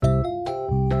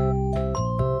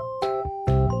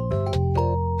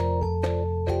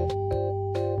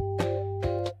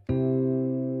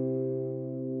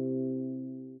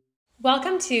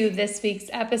Welcome to this week's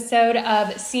episode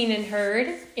of Seen and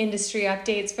Heard, Industry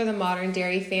Updates for the Modern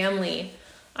Dairy Family.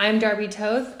 I'm Darby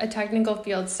Toth, a technical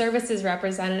field services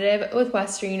representative with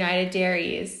Western United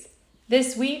Dairies.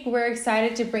 This week, we're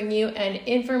excited to bring you an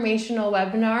informational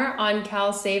webinar on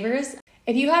CalSavers.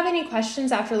 If you have any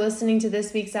questions after listening to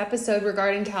this week's episode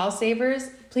regarding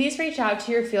CalSavers, please reach out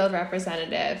to your field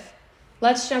representative.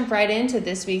 Let's jump right into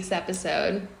this week's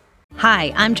episode.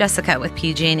 Hi, I'm Jessica with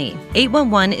PG&E.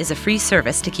 811 is a free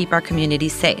service to keep our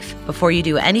communities safe. Before you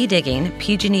do any digging,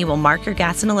 PG&E will mark your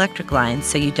gas and electric lines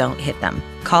so you don't hit them.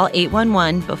 Call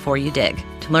 811 before you dig.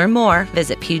 To learn more,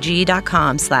 visit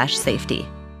pge.com/safety.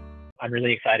 I'm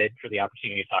really excited for the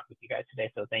opportunity to talk with you guys today,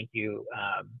 so thank you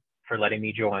for letting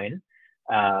me join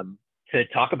to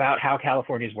talk about how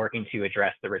California is working to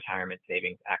address the retirement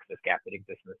savings access gap that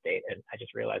exists in the state. And I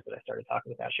just realized that I started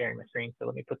talking without sharing my screen, so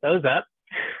let me put those up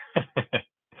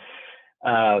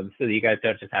so that you guys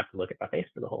don't just have to look at my face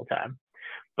for the whole time.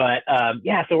 But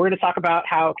yeah, so we're going to talk about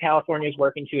how California is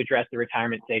working to address the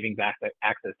retirement savings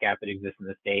access gap that exists in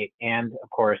the state, and of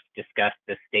course, discuss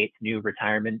the state's new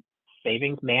retirement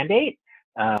savings mandate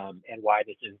and why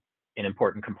this is an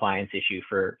important compliance issue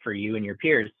for you and your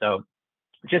peers. So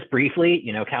just briefly,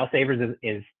 CalSavers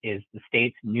is the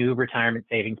state's new retirement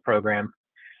savings program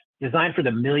designed for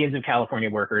the millions of California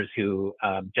workers who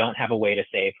don't have a way to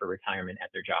save for retirement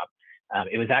at their job.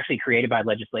 It was actually created by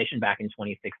legislation back in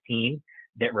 2016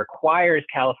 that requires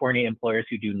California employers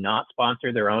who do not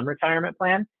sponsor their own retirement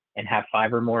plan and have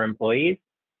 5 or more employees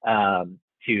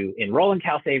to enroll in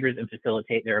CalSavers and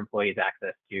facilitate their employees'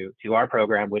 access to our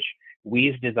program, which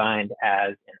we've designed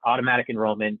as an automatic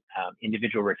enrollment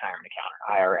individual retirement account,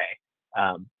 or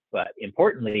IRA, but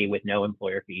importantly, with no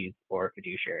employer fees or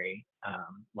fiduciary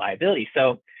liability.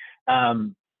 So,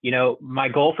 my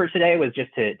goal for today was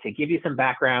just to give you some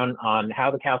background on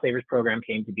how the CalSavers program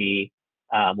came to be.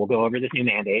 We'll go over this new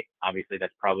mandate. Obviously,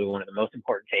 that's probably one of the most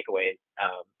important takeaways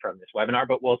from this webinar,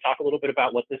 but we'll talk a little bit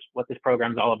about what this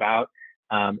program is all about.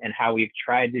 And how we've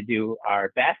tried to do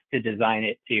our best to design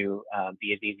it to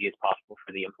be as easy as possible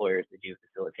for the employers that do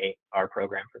facilitate our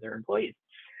program for their employees.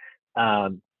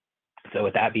 So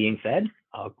with that being said,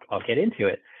 I'll get into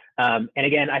it. And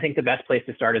again, I think the best place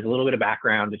to start is a little bit of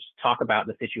background to just talk about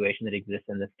the situation that exists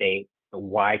in the state,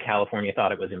 why California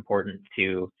thought it was important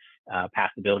to pass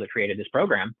the bill that created this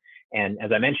program. And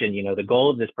as I mentioned, the goal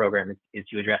of this program is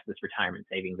to address this retirement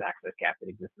savings access gap that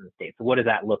exists in the state. So what does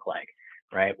that look like?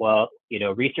 Right. Well,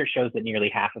 research shows that nearly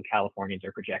half of Californians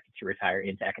are projected to retire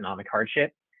into economic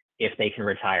hardship if they can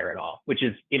retire at all, which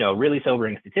is, really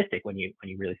sobering statistic when you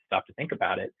really stop to think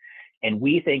about it. And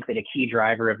we think that a key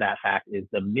driver of that fact is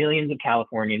the millions of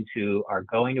Californians who are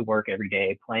going to work every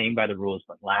day, playing by the rules,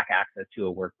 but lack access to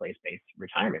a workplace-based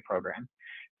retirement program.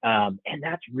 And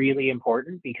that's really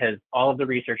important because all of the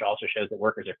research also shows that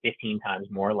workers are 15 times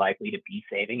more likely to be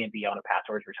saving and be on a path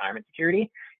towards retirement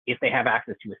security if they have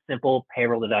access to a simple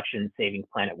payroll deduction savings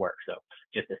plan at work. So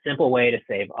just a simple way to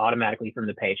save automatically from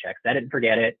the paycheck, set it and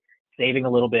forget it, saving a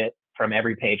little bit from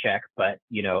every paycheck, but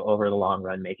over the long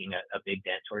run, making a big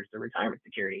dent towards the retirement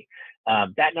security.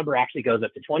 That number actually goes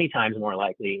up to 20 times more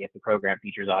likely if the program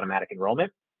features automatic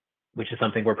enrollment, which is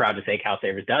something we're proud to say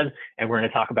CalSavers does, and we're going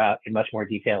to talk about in much more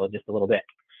detail in just a little bit.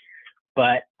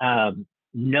 But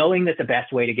knowing that the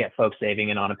best way to get folks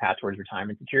saving and on a path towards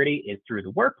retirement security is through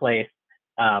the workplace,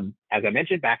 as I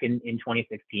mentioned, back in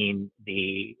 2016,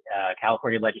 the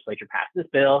California legislature passed this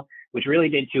bill, which really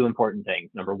did 2 important things.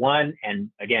 Number one, and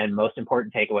again, most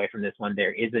important takeaway from this one,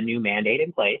 there is a new mandate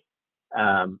in place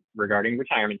regarding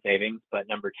retirement savings. But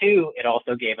number 2, it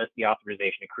also gave us the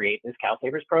authorization to create this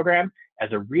CalSavers program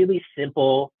as a really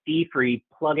simple, fee-free,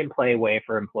 plug-and-play way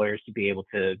for employers to be able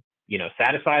to,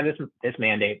 satisfy this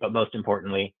mandate, but most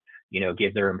importantly,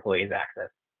 give their employees access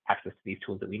to these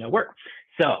tools that we know work.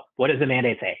 So what does the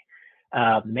mandate say?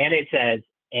 The mandate says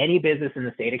any business in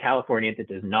the state of California that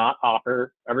does not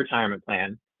offer a retirement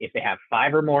plan, if they have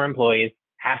 5 or more employees,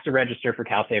 has to register for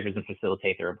CalSavers and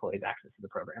facilitate their employees' access to the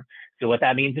program. So what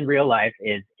that means in real life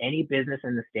is any business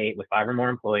in the state with 5 or more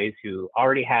employees who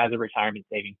already has a retirement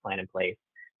savings plan in place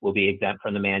will be exempt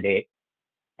from the mandate.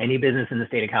 Any business in the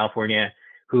state of California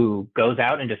who goes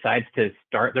out and decides to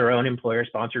start their own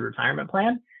employer-sponsored retirement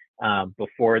plan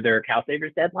before their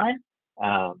CalSavers deadline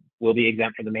will be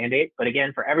exempt from the mandate. But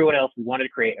again, for everyone else, we wanted to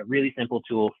create a really simple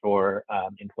tool for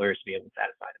employers to be able to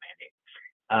satisfy the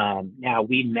mandate. Now,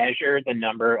 we measure the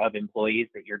number of employees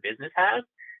that your business has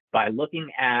by looking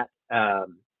at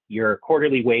your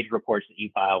quarterly wage reports that you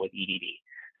file with EDD.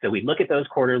 So we look at those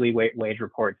quarterly wage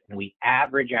reports and we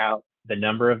average out the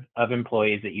number of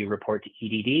employees that you report to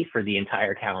EDD for the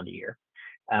entire calendar year.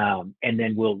 And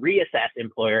then we'll reassess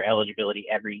employer eligibility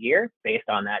every year based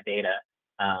on that data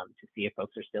to see if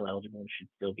folks are still eligible and should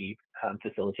still be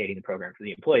facilitating the program for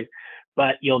the employees.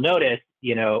 But you'll notice,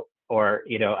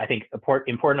 I think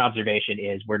important observation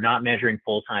is we're not measuring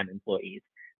full-time employees.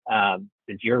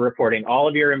 Since you're reporting all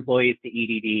of your employees to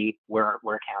EDD, we're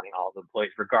counting all of the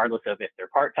employees, regardless of if they're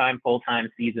part-time, full-time,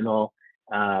 seasonal.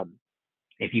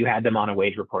 If you had them on a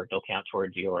wage report, they'll count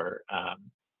towards your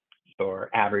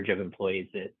average of employees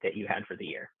that you had for the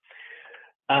year.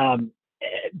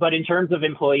 But in terms of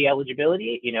employee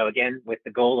eligibility, again, with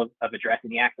the goal of addressing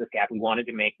the access gap, we wanted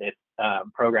to make this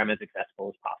program as accessible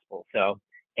as possible. So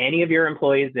any of your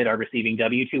employees that are receiving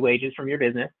W-2 wages from your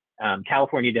business,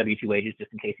 California W-2 wages,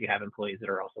 just in case you have employees that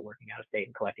are also working out of state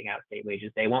and collecting out of state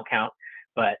wages, they won't count.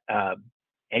 But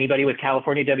anybody with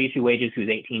California W-2 wages who's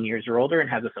 18 years or older and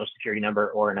has a Social Security number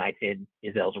or an ITIN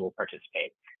is eligible to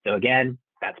participate. So again,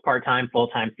 that's part-time,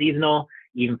 full-time, seasonal.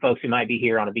 Even folks who might be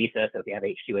here on a visa, so if you have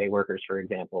H-2A workers, for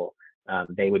example,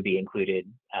 they would be included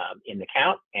in the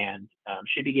count and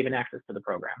should be given access to the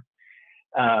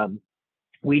program.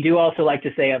 We do also like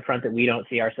to say up front that we don't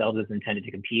see ourselves as intended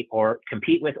to compete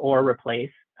with or replace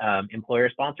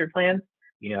employer-sponsored plans.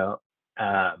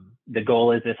 The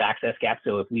goal is this access gap.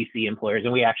 So if we see employers,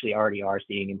 and we actually already are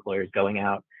seeing employers going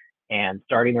out and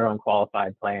starting their own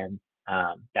qualified plans,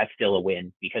 that's still a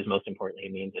win, because most importantly,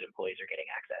 it means that employees are getting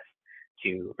access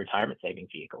to retirement savings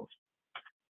vehicles.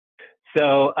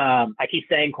 So I keep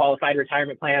saying qualified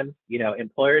retirement plans.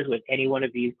 Employers with any one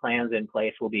of these plans in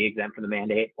place will be exempt from the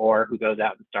mandate, or who goes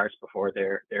out and starts before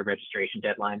their registration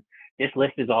deadline. This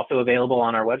list is also available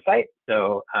on our website.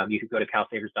 So you could go to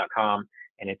calsavers.com,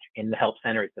 and it's in the Help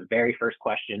Center. It's the very first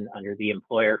question under the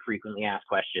employer frequently asked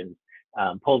questions,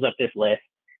 pulls up this list.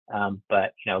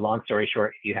 But long story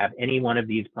short, if you have any one of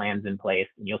these plans in place,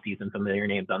 and you'll see some familiar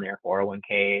names on there: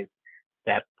 401ks,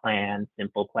 SEP plans,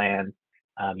 simple plans,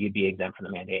 you'd be exempt from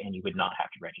the mandate and you would not have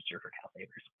to register for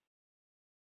CalSavers.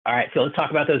 All right, so let's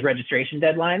talk about those registration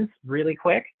deadlines really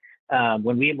quick.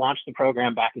 When we launched the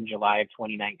program back in July of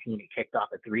 2019, it kicked off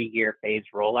a 3-year phased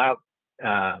rollout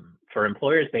for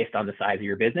employers based on the size of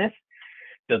your business.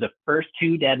 So the first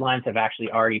 2 deadlines have actually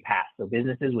already passed. So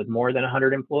businesses with more than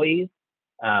 100 employees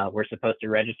were supposed to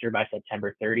register by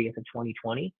September 30th of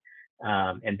 2020.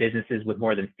 And businesses with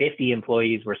more than 50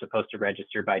 employees were supposed to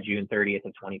register by June 30th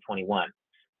of 2021.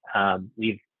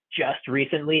 We've just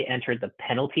recently entered the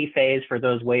penalty phase for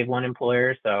those Wave 1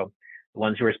 employers. So the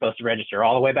ones who were supposed to register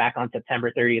all the way back on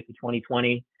September 30th of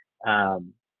 2020.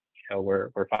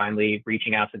 We're finally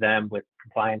reaching out to them with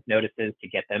compliance notices to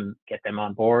get them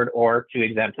on board, or to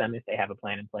exempt them if they have a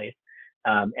plan in place.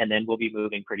 And then we'll be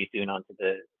moving pretty soon onto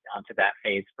that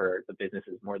phase for the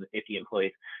businesses more than 50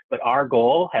 employees. But our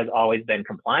goal has always been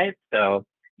compliance. So,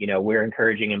 we're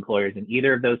encouraging employers in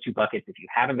either of those 2 buckets. If you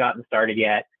haven't gotten started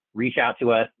yet, reach out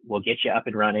to us. We'll get you up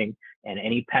and running. And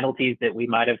any penalties that we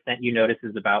might have sent you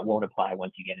notices about won't apply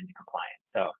once you get into compliance.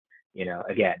 So,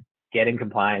 again, get in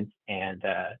compliance, and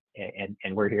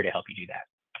we're here to help you do that.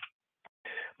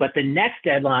 But the next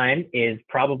deadline is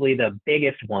probably the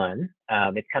biggest one.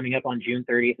 It's coming up on June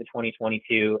 30th of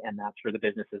 2022, and that's for the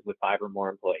businesses with 5 or more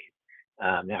employees.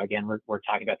 Now, again, we're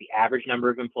talking about the average number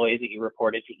of employees that you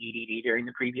reported to EDD during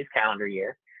the previous calendar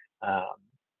year.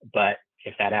 But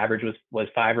if that average was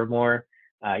 5 or more,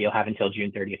 you'll have until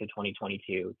June 30th of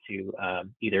 2022 to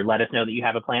either let us know that you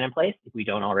have a plan in place if we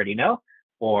don't already know,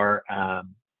 or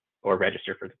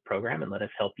register for the program and let us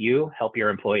help your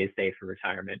employees save for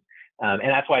retirement.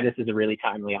 And that's why this is a really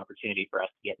timely opportunity for us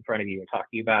to get in front of you and talk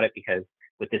to you about it, because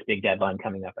with this big deadline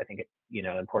coming up, I think it's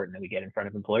important that we get in front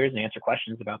of employers and answer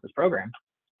questions about this program.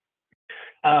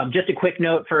 Just a quick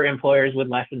note for employers with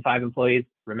less than 5 employees.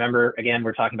 Remember, again,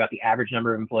 we're talking about the average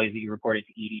number of employees that you reported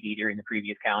to EDD during the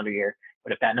previous calendar year.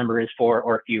 But if that number is 4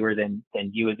 or fewer, then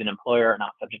you as an employer are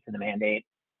not subject to the mandate.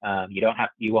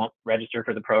 You won't register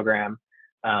for the program.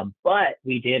 But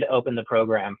we did open the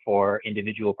program for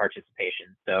individual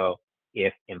participation. So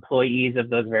if employees of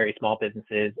those very small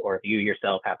businesses, or if you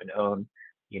yourself happen to own,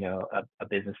 a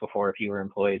business with 4 or fewer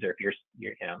employees, or if you're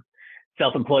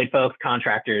self-employed folks,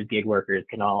 contractors, gig workers,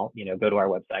 can all, go to our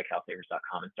website,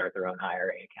 calsavers.com, and start their own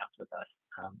IRA accounts with us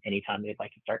anytime they'd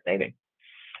like to start saving.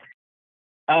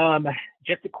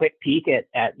 Just a quick peek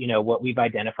at what we've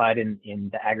identified in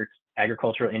the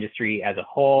agricultural industry as a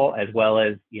whole, as well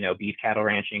as beef cattle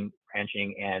ranching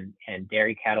and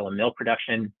dairy cattle and milk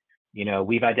production.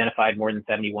 We've identified more than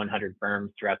 7,100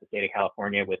 firms throughout the state of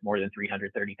California with more than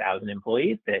 330,000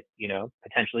 employees that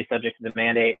potentially subject to the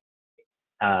mandate,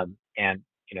 and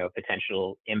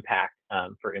potential impact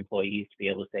for employees to be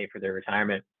able to save for their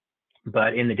retirement.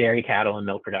 But in the dairy, cattle, and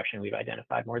milk production, we've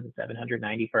identified more than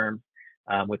 790 firms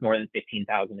with more than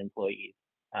 15,000 employees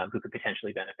who could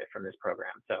potentially benefit from this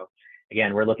program. So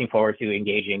again, we're looking forward to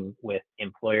engaging with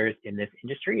employers in this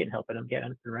industry and helping them get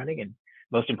up and running, and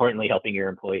most importantly, helping your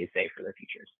employees save for their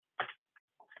futures.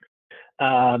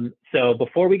 So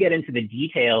before we get into the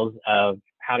details of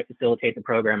how to facilitate the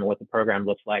program and what the program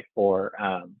looks like for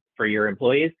your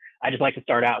employees, I just like to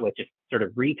start out with just sort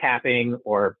of recapping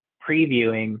or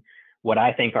previewing what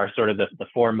I think are sort of the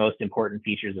four most important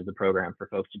features of the program for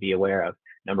folks to be aware of.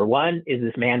 Number one is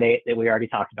this mandate that we already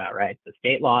talked about, right? The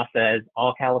state law says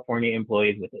all California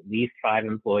employees with at least 5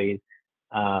 employees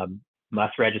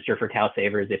must register for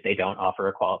CalSavers if they don't offer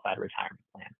a qualified retirement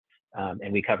plan.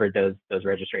 And we covered those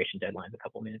registration deadlines a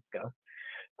couple minutes ago.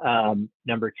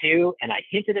 Number two, and I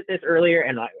hinted at this earlier,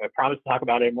 and I promised to talk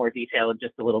about it in more detail in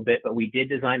just a little bit, but we did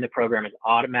design the program as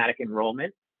automatic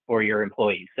enrollment for your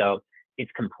employees. So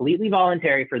it's completely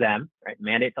voluntary for them, right?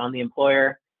 Mandates on the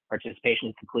employer, participation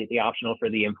is completely optional for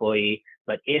the employee,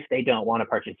 but if they don't want to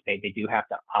participate, they do have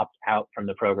to opt out from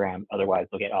the program. Otherwise,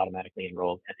 they'll get automatically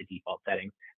enrolled at the default setting.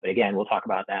 But again, we'll talk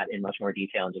about that in much more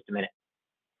detail in just a minute.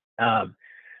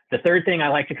 The third thing I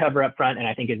like to cover up front, and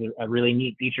I think is a really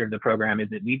neat feature of the program, is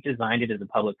that we've designed it as a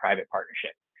public-private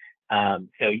partnership.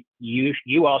 So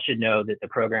you all should know that the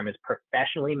program is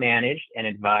professionally managed and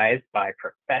advised by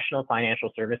professional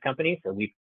financial service companies. So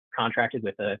we've contracted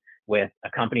with a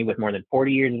company with more than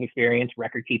 40 years of experience,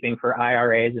 record keeping for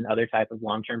IRAs and other type of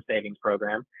long-term savings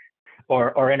programs,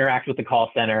 or interact with the call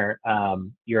center.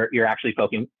 You're actually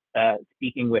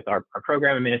speaking with our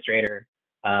program administrator,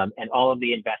 and all of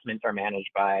the investments are managed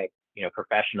by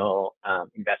professional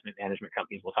investment management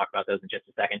companies. We'll talk about those in just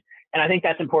a second. And I think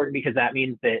that's important because that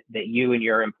means that you and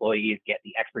your employees get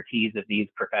the expertise of these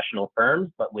professional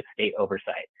firms, but with state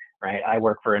oversight, right? I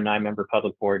work for a 9-member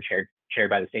public board chaired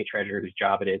by the state treasurer, whose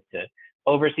job it is to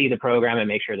oversee the program and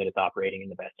make sure that it's operating in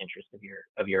the best interest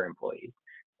of your employees,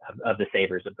 of the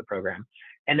savers of the program.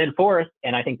 And then fourth,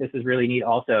 and I think this is really neat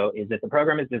also, is that the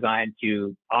program is designed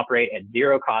to operate at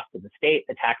zero cost to the state,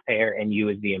 the taxpayer, and you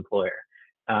as the employer.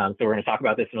 So we're going to talk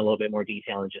about this in a little bit more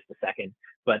detail in just a second,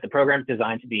 but the program is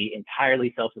designed to be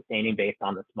entirely self-sustaining based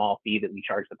on the small fee that we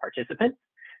charge the participants.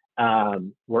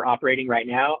 We're operating right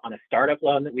now on a startup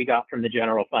loan that we got from the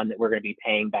general fund that we're going to be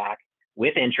paying back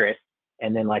with interest.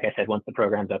 And then, like I said, once the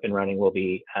program's up and running, we'll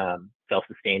be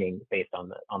self-sustaining based on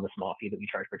the small fee that we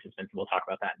charge participants. And we'll talk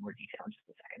about that in more detail in just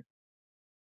a second.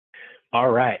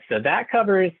 All right, so that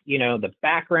covers, the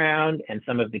background and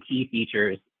some of the key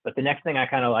features. But the next thing I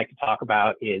kind of like to talk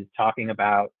about is talking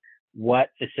about what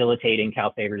facilitating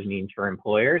CalSavers means for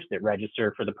employers that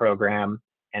register for the program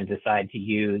and decide to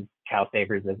use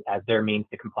CalSavers as their means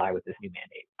to comply with this new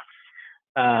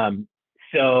mandate.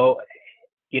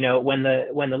 When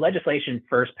the legislation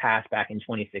first passed back in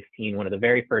 2016, one of the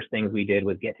very first things we did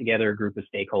was get together a group of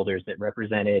stakeholders that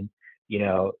represented,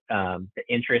 the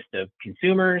interest of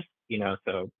consumers,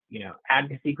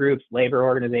 advocacy groups, labor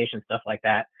organizations, stuff like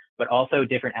that, but also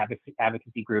different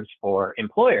advocacy groups for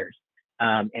employers.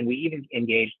 And we even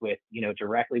engaged with,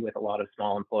 directly with a lot of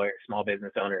small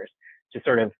business owners to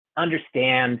sort of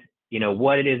understand,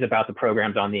 what it is about the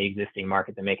programs on the existing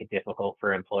market that make it difficult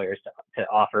for employers to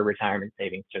offer retirement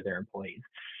savings to their employees.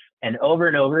 And over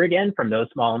again, from those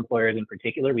small employers in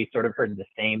particular, we sort of heard the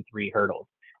same 3 hurdles,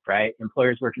 right?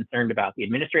 Employers were concerned about the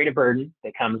administrative burden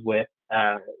that comes with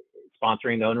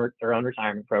sponsoring their own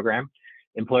retirement program.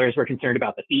 Employers were concerned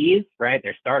about the fees, right?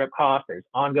 There's startup costs, there's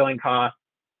ongoing costs,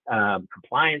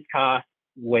 compliance costs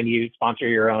when you sponsor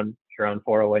your own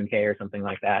 401k or something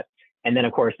like that. And then,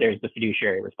 of course, there's the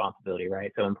fiduciary responsibility,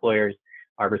 right? So employers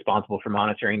are responsible for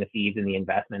monitoring the fees and the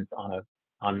investments on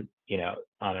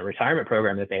a retirement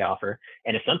program that they offer.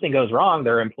 And if something goes wrong,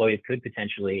 their employees could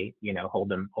potentially, hold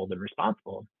them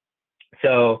responsible.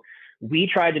 So we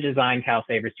tried to design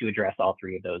CalSavers to address all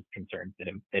 3 of those concerns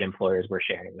that employers were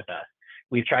sharing with us.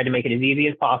 We've tried to make it as easy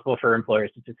as possible for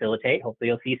employers to facilitate. Hopefully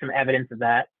you'll see some evidence of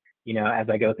that, as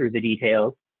I go through the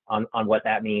details on what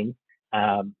that means.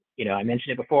 I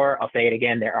mentioned it before, I'll say it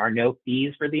again, there are no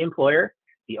fees for the employer.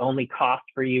 The only cost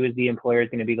for you as the employer is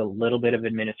going to be the little bit of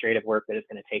administrative work that it's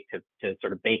going to take to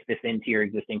sort of bake this into your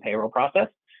existing payroll process.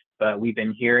 But we've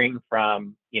been hearing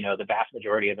from, the vast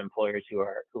majority of employers who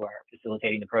are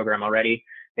facilitating the program already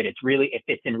that it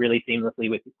fits in really seamlessly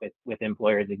with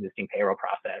employers' existing payroll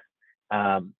process.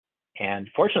 And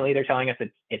fortunately, they're telling us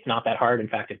it's not that hard. In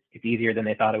fact, it's easier than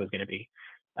they thought it was going to be.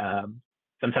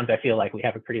 Sometimes I feel like we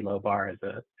have a pretty low bar as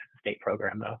a state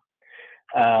program,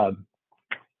 though.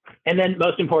 And then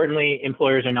most importantly,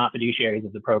 employers are not fiduciaries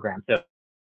of the program. So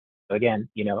again,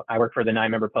 I work for the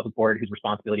 9-member public board whose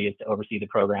responsibility is to oversee the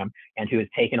program and who has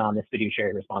taken on this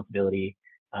fiduciary responsibility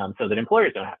so that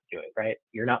employers don't have to do it, right?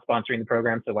 You're not sponsoring the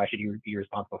program, so why should you be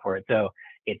responsible for it? So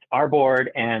it's our board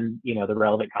and, the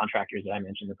relevant contractors that I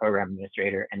mentioned, the program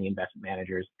administrator and the investment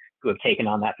managers who have taken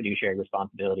on that fiduciary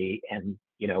responsibility and,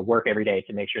 work every day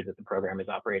to make sure that the program is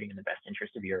operating in the best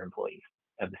interest of your employees,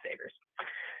 of the savers.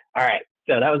 All right,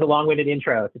 so that was a long-winded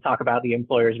intro to talk about the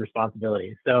employer's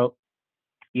responsibilities. So,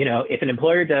 if an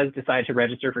employer does decide to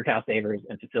register for CalSavers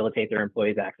and facilitate their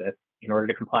employees' access in order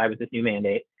to comply with this new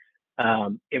mandate,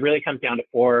 it really comes down to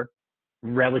 4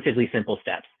 relatively simple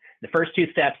steps. The first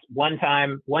 2 steps,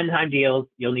 one-time deals,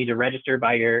 you'll need to register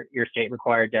by your state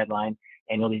required deadline,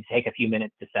 and you'll need to take a few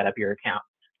minutes to set up your account.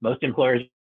 Most employers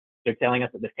are telling us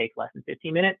that this takes less than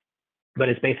 15 minutes, but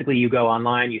it's basically you go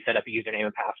online, you set up a username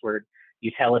and password,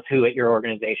 you tell us who at your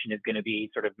organization is going to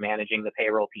be sort of managing the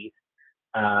payroll piece,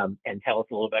 and tell us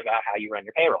a little bit about how you run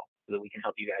your payroll so that we can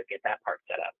help you guys get that part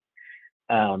set up.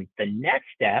 The next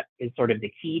step is sort of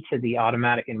the key to the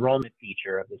automatic enrollment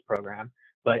feature of this program,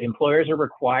 but employers are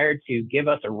required to give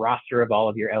us a roster of all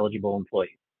of your eligible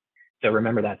employees. So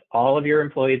remember, that's all of your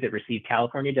employees that receive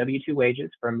California W-2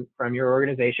 wages from your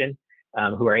organization,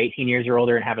 who are 18 years or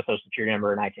older and have a social security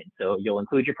number and ITIN. So you'll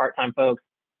include your part-time folks,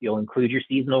 you'll include your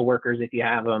seasonal workers if you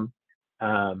have them.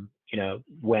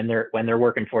 When they're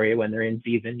working for you, when they're in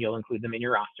season, you'll include them in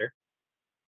your roster.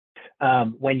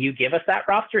 When you give us that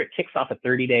roster, it kicks off a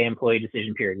 30-day employee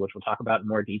decision period, which we'll talk about in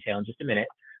more detail in just a minute.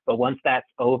 But once that's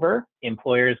over,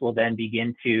 employers will then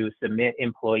begin to submit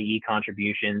employee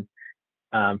contributions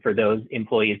for those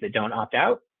employees that don't opt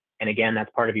out. And again,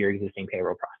 that's part of your existing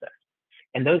payroll process.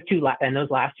 And those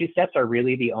last 2 steps are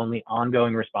really the only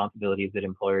ongoing responsibilities that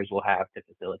employers will have to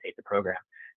facilitate the program.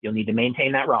 You'll need to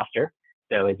maintain that roster.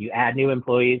 So as you add new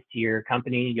employees to your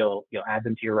company, you'll add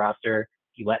them to your roster.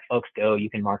 If you let folks go, you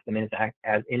can mark them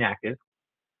as inactive.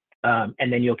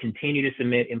 And then you'll continue to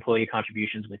submit employee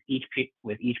contributions with each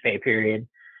pay period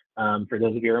for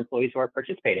those of your employees who are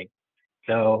participating.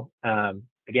 So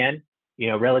again,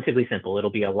 relatively simple. It'll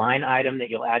be a line item that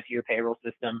you'll add to your payroll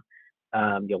system.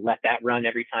 You'll let that run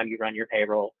every time you run your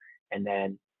payroll, and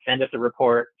then send us a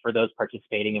report for those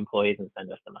participating employees and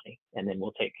send us the money. And then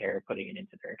we'll take care of putting it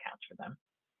into their accounts for them.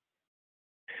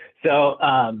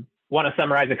 So want to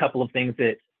summarize a couple of things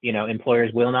that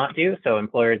employers will not do. So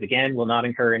employers, again, will not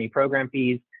incur any program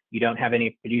fees. You don't have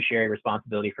any fiduciary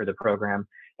responsibility for the program.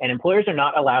 And employers are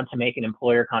not allowed to make an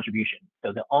employer contribution.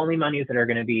 So the only monies that are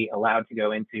going to be allowed to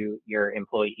go into your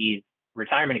employees'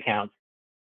 retirement accounts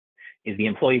is the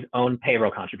employee's own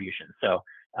payroll contribution. So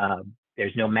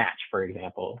there's no match, for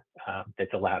example,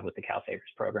 that's allowed with the CalSavers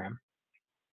program.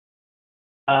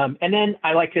 And then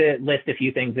I like to list a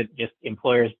few things that just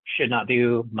employers should not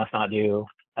do, must not do.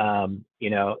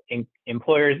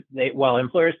 Employers, while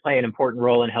employers play an important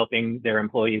role in helping their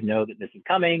employees know that this is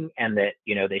coming and that,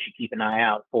 they should keep an eye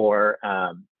out for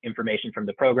information from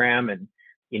the program. And,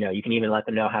 you can even let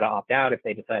them know how to opt out if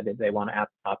they decide that they want to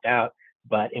opt out.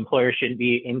 But employers shouldn't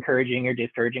be encouraging or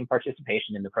discouraging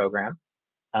participation in the program.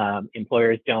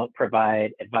 Employers don't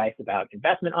provide advice about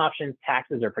investment options,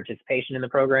 taxes, or participation in the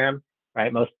program,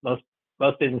 right? Most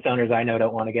business owners I know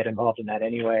don't want to get involved in that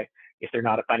anyway if they're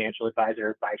not a financial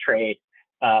advisor by trade.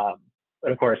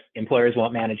 But of course, employers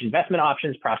won't manage investment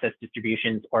options, process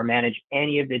distributions, or manage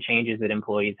any of the changes that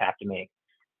employees have to make.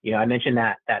 I mentioned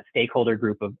that stakeholder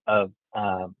group of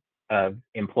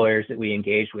employers that we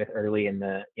engaged with early in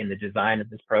the design of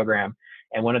this program.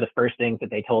 And one of the first things that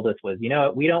they told us was,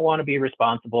 we don't want to be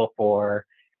responsible for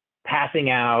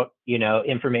passing out,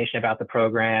 information about the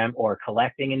program or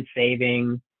collecting and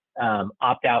saving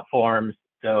opt-out forms.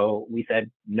 So we said,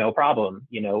 no problem.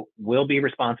 We'll be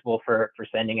responsible for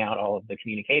sending out all of the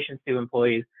communications to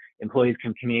employees. Employees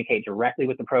can communicate directly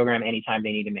with the program anytime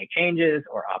they need to make changes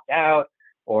or opt out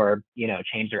or,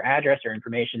 change their address or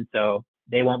information. So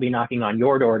they won't be knocking on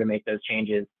your door to make those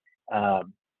changes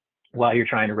while you're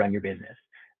trying to run your business.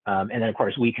 And then, of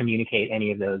course, we communicate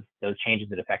any of those changes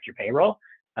that affect your payroll.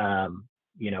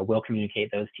 We'll communicate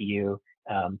those to you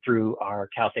through our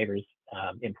CalSavers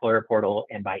employer portal,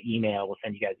 and by email. We'll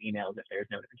send you guys emails if there's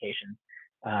notifications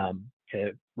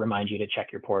to remind you to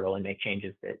check your portal and make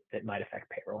changes that might affect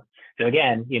payroll. So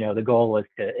again, the goal was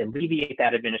to alleviate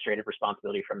that administrative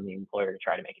responsibility from the employer to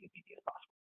try to make it as easy as possible.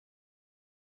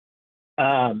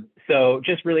 So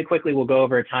just really quickly, we'll go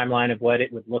over a timeline of what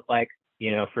it would look like,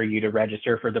 for you to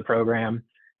register for the program.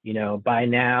 By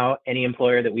now, any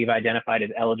employer that we've identified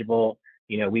as eligible,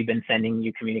 we've been sending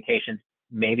you communications,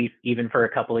 maybe even for a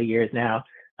couple of years now,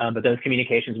 but those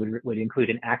communications would include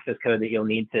an access code that you'll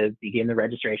need to begin the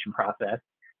registration process.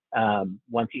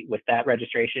 With that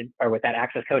registration or with that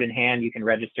access code in hand, you can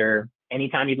register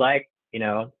anytime you'd like.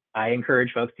 I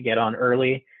encourage folks to get on as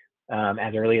early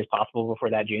as possible before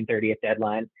that June 30th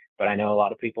deadline, but I know a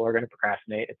lot of people are going to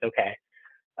procrastinate. It's okay.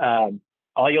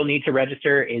 All you'll need to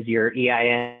register is your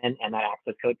EIN and that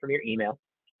access code from your email.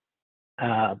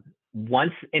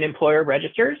 Once an employer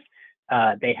registers,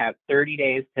 they have 30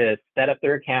 days to set up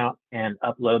their account and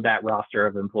upload that roster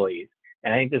of employees.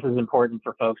 And I think this is important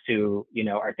for folks who,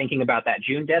 are thinking about that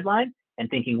June deadline and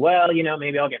thinking, well,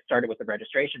 maybe I'll get started with the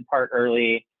registration part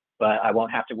early, but I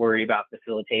won't have to worry about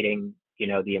facilitating,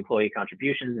 the employee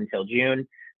contributions until June.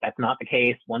 That's not the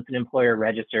case. Once an employer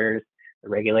registers, the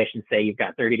regulations say you've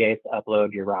got 30 days to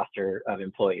upload your roster of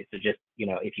employees. So just,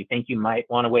 if you think you might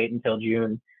want to wait until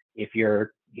June, if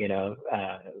you're, you're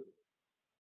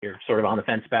sort of on the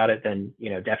fence about it, then,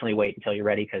 definitely wait until you're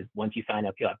ready, because once you sign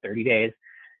up, you'll have 30 days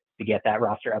to get that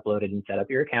roster uploaded and set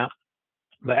up your account.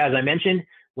 But as I mentioned,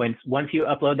 once you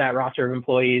upload that roster of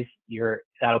employees,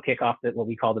 that'll kick off what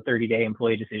we call the 30-day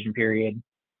employee decision period.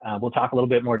 We'll talk a little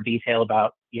bit more detail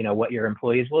about, what your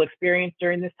employees will experience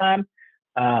during this time.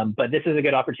 But this is a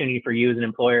good opportunity for you as an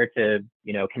employer to,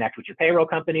 connect with your payroll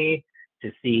company,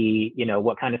 to see,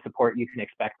 what kind of support you can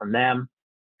expect from them.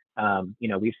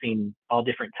 We've seen all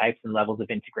different types and levels of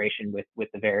integration with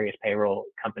the various payroll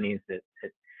companies that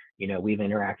we've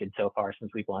interacted so far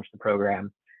since we've launched the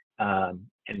program.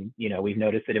 And we've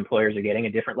noticed that employers are getting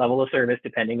a different level of service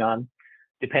depending on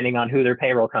who their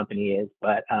payroll company is.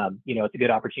 But it's a good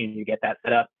opportunity to get that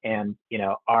set up. And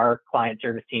our client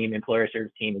service team, employer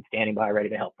service team is standing by ready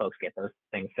to help folks get those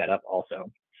things set up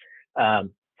also.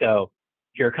 So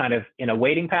you're kind of in a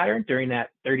waiting pattern during that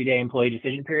 30-day employee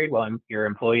decision period while your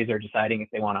employees are deciding if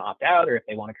they want to opt out or if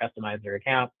they want to customize their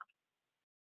account.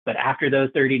 But after those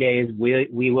 30 days,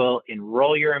 we will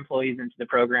enroll your employees into the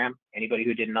program, anybody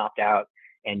who didn't opt out,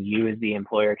 and you as the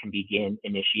employer can begin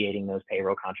initiating those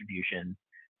payroll contributions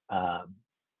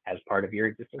as part of your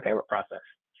existing payroll process.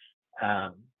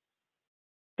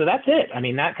 So that's it. I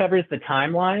mean, that covers the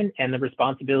timeline and the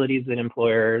responsibilities that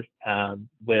employers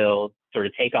will sort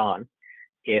of take on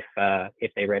if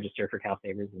they register for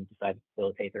CalSavers and decide to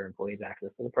facilitate their employees access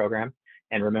to the program.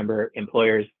 And remember,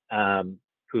 employers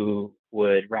who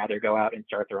would rather go out and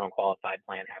start their own qualified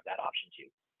plan have that option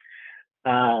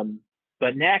too.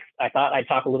 But next, I thought I'd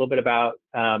talk a little bit about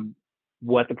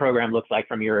what the program looks like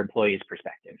from your employee's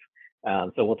perspective.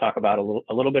 So we'll talk about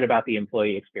a little bit about the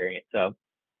employee experience. So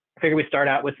I figure we start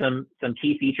out with some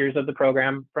key features of the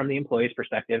program from the employee's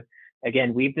perspective.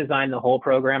 Again, we've designed the whole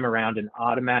program around an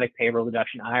automatic payroll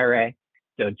deduction IRA.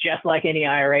 So just like any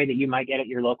IRA that you might get at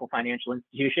your local financial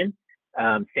institution,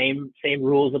 same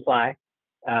rules apply.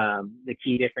 The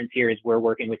key difference here is we're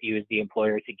working with you as the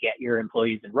employer to get your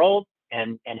employees enrolled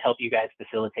and help you guys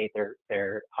facilitate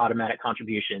their automatic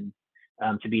contributions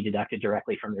to be deducted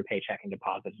directly from their paycheck and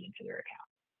deposited into their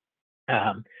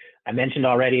account. I mentioned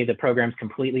already the program's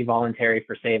completely voluntary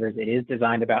for savers. It is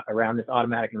designed around this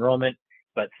automatic enrollment,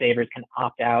 but savers can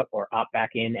opt out or opt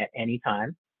back in at any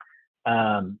time.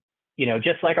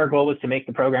 Just like our goal was to make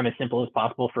the program as simple as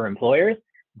possible for employers,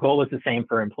 goal was the same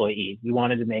for employees. We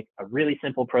wanted to make a really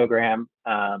simple program.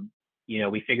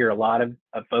 We figure a lot of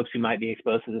folks who might be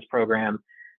exposed to this program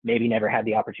maybe never had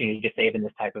the opportunity to save in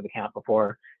this type of account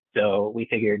before. So we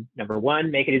figured, number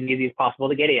one, make it as easy as possible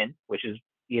to get in, which is,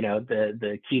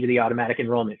 the key to the automatic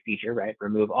enrollment feature, right?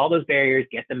 Remove all those barriers,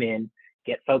 get them in,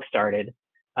 get folks started.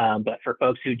 But for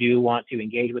folks who do want to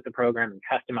engage with the program and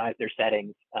customize their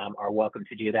settings, are welcome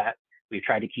to do that. We've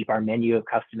tried to keep our menu of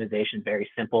customizations very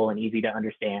simple and easy to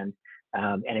understand.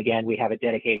 And again, we have a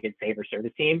dedicated saver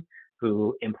service team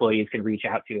who employees can reach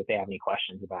out to if they have any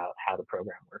questions about how the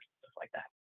program works, stuff like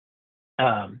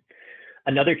that.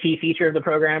 Another key feature of the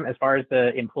program, as far as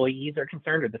the employees are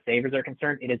concerned or the savers are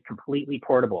concerned, it is completely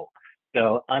portable.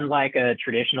 So unlike a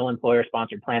traditional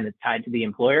employer-sponsored plan that's tied to the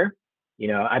employer,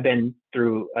 I've been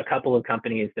through a couple of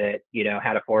companies that,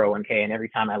 had a 401k, and every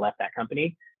time I left that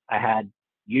company, I had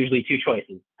usually two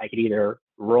choices. I could either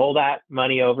roll that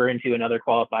money over into another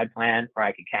qualified plan, or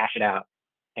I could cash it out.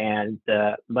 And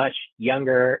the much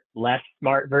younger, less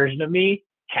smart version of me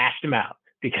cashed them out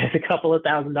because a couple of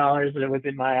 $1,000s that was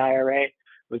in my IRA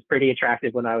was pretty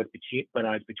attractive when I was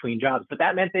between jobs. But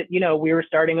that meant that, we were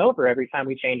starting over every time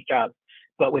we changed jobs.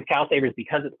 But with CalSavers,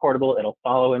 because it's portable, it'll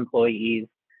follow employees,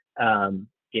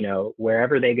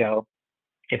 wherever they go.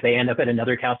 If they end up at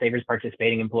another CalSavers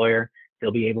participating employer,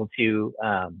 they'll be able to,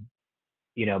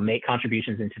 make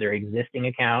contributions into their existing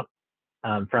account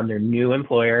from their new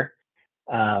employer.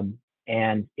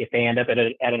 And if they end up at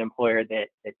an employer that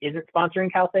isn't sponsoring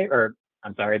CalSavers,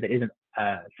 that isn't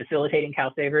facilitating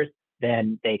CalSavers,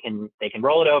 then they can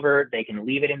roll it over, they can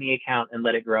leave it in the account and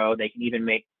let it grow. They can even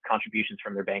make contributions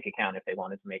from their bank account if they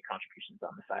wanted to make contributions on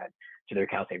the side to their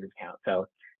CalSavers account. So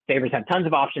savers have tons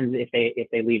of options if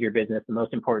they leave your business. The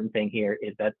most important thing here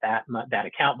is that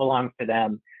account belongs to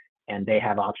them, and they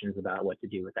have options about what to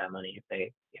do with that money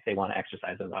if they want to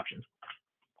exercise those options.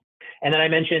 And then I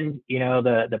mentioned,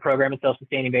 the program is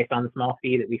self-sustaining based on the small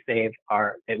fee that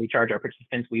we charge our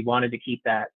participants. We wanted to keep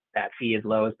that fee as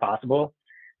low as possible.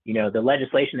 The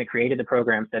legislation that created the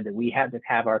program said that we had to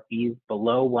have our fees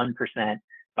below 1%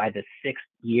 by the 6th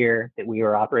year that we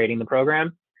were operating the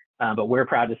program. But we're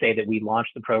proud to say that we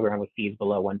launched the program with fees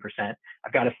below 1%.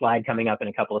 I've got a slide coming up in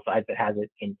a couple of slides that has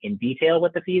it in detail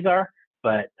what the fees are,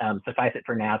 but suffice it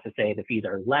for now to say the fees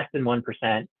are less than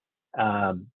 1%.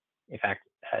 In fact,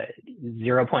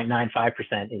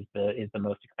 0.95% is the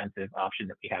most expensive option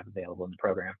that we have available in the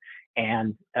program.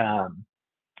 And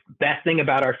best thing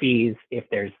about our fees, if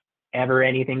there's ever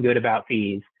anything good about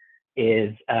fees,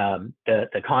 is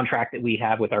the contract that we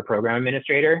have with our program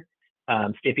administrator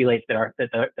stipulates that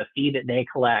the fee that they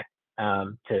collect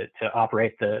to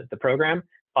operate the program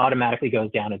automatically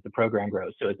goes down as the program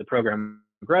grows. So as the program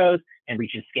grows and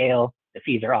reaches scale, the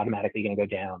fees are automatically going to go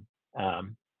down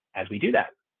as we do that.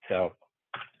 So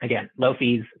again, low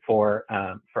fees for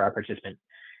our participants.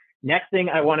 Next thing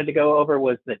I wanted to go over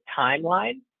was the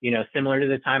timeline. Similar to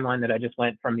the timeline that I just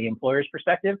went from the employer's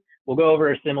perspective, we'll go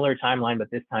over a similar timeline,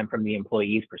 but this time from the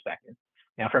employee's perspective.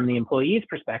 Now, from the employee's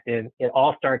perspective, it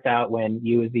all starts out when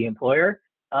you as the employer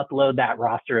upload that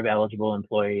roster of eligible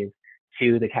employees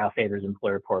to the CalSavers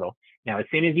employer portal. Now, as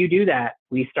soon as you do that,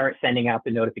 we start sending out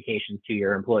the notifications to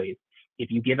your employees. If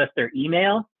you give us their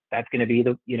email, that's going to be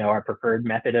our preferred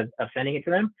method of sending it to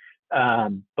them.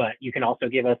 But you can also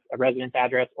give us a residence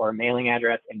address or a mailing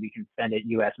address, and we can send it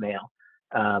US mail.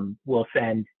 We'll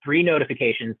send 3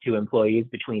 notifications to employees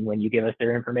between when you give us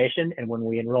their information and when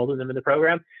we enroll them into the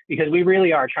program, because we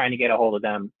really are trying to get a hold of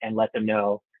them and let them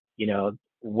know,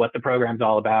 what the program's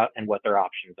all about and what their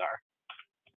options are.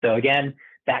 So again,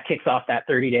 that kicks off that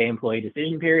 30-day employee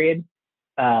decision period.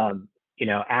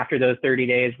 After those 30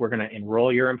 days, we're going to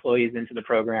enroll your employees into the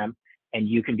program, and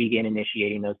you can begin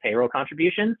initiating those payroll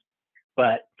contributions.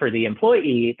 But for the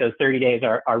employee, those 30 days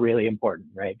are really important,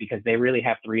 right? Because they really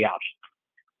have 3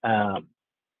 options.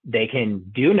 They can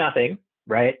do nothing,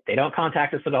 right? They don't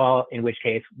contact us at all, in which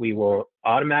case we will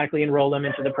automatically enroll them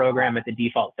into the program at the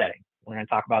default setting. We're going to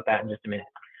talk about that in just a minute.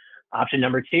 Option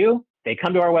number 2, they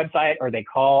come to our website or they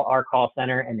call our call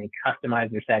center and they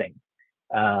customize their settings.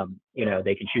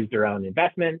 They can choose their own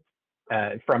investments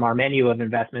from our menu of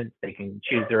investments. They can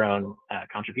choose their own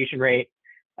contribution rate,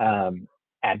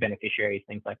 add beneficiaries,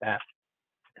 things like that.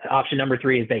 Option number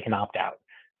 3 is they can opt out.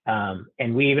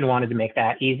 And we even wanted to make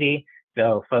that easy.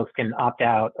 So folks can opt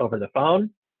out over the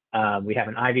phone. We have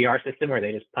an IVR system where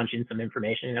they just punch in some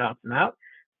information and it opts them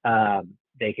out.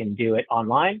 They can do it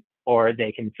online, or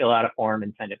they can fill out a form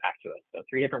and send it back to us. So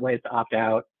 3 different ways to opt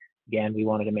out. Again, we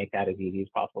wanted to make that as easy as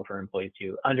possible for employees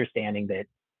too, understanding that,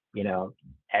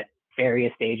 at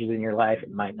various stages in your life,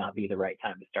 it might not be the right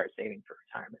time to start saving for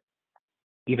retirement.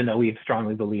 Even though we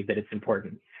strongly believe that it's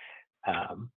important,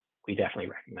 we definitely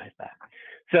recognize that.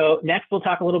 So next, we'll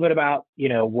talk a little bit about,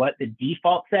 what the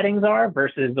default settings are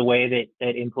versus the way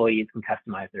that employees can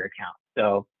customize their account.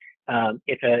 So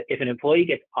if an employee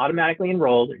gets automatically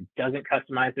enrolled and doesn't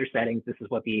customize their settings, this is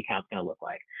what the account's going to look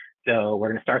like. So we're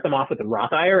going to start them off with a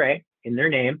Roth IRA in their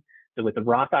name. So with the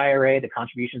Roth IRA, the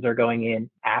contributions are going in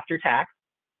after tax.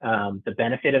 The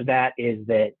benefit of that is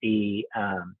that the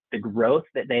growth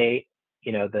that they,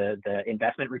 the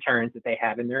investment returns that they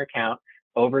have in their account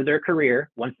over their career,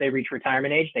 once they reach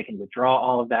retirement age, they can withdraw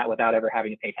all of that without ever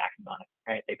having to pay taxes on it,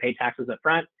 right? They pay taxes up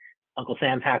front. Uncle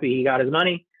Sam's happy he got his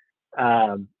money.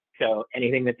 So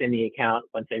anything that's in the account,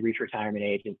 once they reach retirement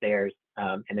age, is theirs,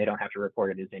 and they don't have to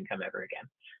report it as income ever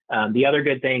again. The other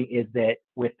good thing is that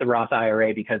with the Roth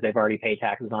IRA, because they've already paid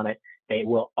taxes on it, they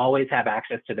will always have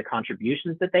access to the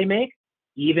contributions that they make,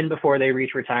 even before they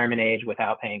reach retirement age,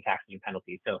 without paying taxes and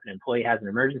penalties. So if an employee has an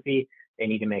emergency, they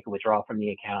need to make a withdrawal from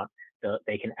the account, so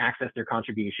they can access their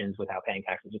contributions without paying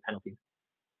taxes or penalties.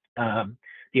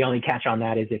 The only catch on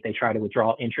that is if they try to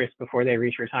withdraw interest before they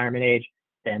reach retirement age,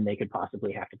 then they could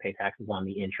possibly have to pay taxes on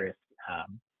the interest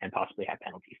and possibly have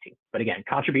penalties too. But again,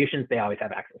 contributions, they always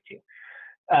have access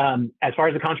to. As far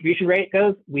as the contribution rate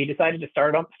goes, we decided to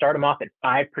start them off at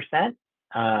 5%.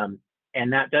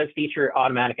 And that does feature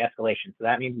automatic escalation. So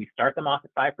that means we start them off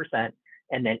at 5%.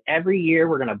 And then every year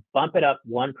we're going to bump it up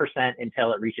 1%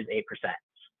 until it reaches 8%.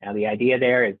 Now, the idea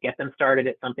there is get them started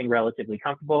at something relatively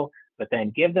comfortable, but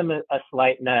then give them a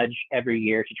slight nudge every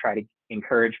year to try to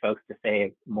encourage folks to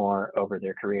save more over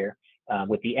their career,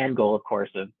 with the end goal, of course,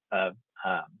 of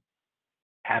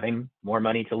having more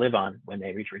money to live on when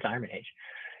they reach retirement age.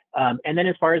 And then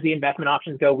as far as the investment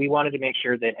options go, we wanted to make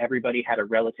sure that everybody had a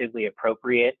relatively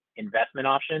appropriate investment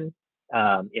option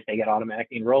if they get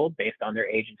automatically enrolled based on their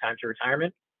age and time to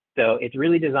retirement. So it's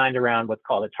really designed around what's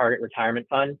called a target retirement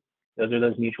fund. Those are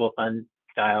those mutual fund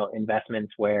style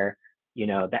investments where, you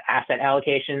know, the asset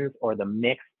allocations or the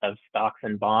mix of stocks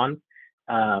and bonds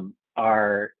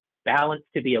are balanced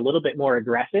to be a little bit more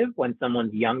aggressive when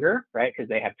someone's younger, right? Because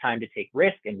they have time to take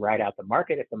risk and ride out the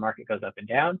market if the market goes up and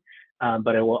down.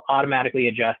 But it will automatically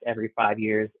adjust every 5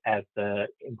 years as the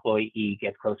employee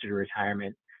gets closer to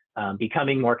retirement,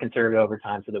 becoming more conservative over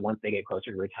time so that once they get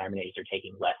closer to retirement age, they're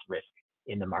taking less risk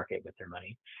in the market with their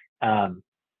money.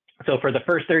 So for the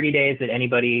first 30 days that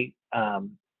anybody,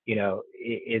 you know,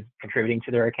 is contributing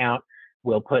to their account,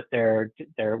 we'll put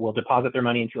we'll deposit their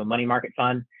money into a money market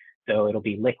fund. So it'll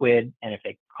be liquid. And if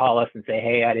they call us and say,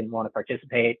 hey, I didn't want to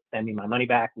participate, send me my money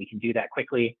back, we can do that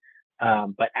quickly.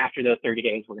 But after those 30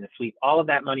 days, we're going to sweep all of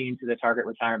that money into the target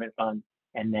retirement fund.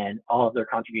 And then all of their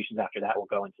contributions after that will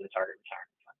go into the target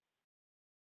retirement fund.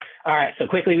 All right. So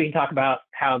quickly, we can talk about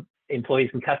how employees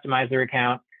can customize their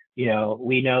account. You know,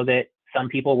 we know that some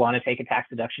people want to take a tax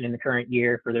deduction in the current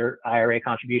year for their IRA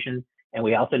contributions. And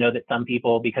we also know that some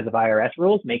people, because of IRS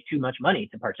rules, make too much money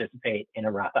to participate in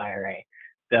a Roth IRA.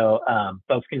 So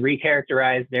folks can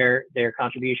recharacterize their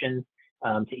contributions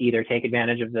to either take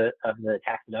advantage of the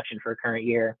tax deduction for a current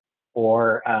year,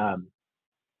 or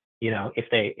you know, if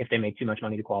they make too much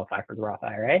money to qualify for the Roth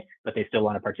IRA, but they still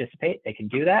want to participate, they can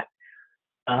do that.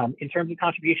 In terms of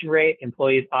contribution rate,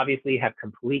 employees obviously have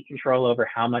complete control over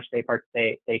how much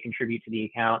they contribute to the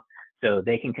account. So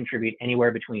they can contribute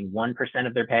anywhere between 1%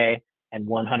 of their pay and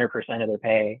 100% of their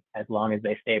pay, as long as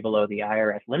they stay below the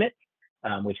IRS limit,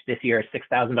 which this year is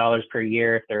 $6,000 per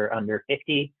year if they're under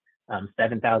 50,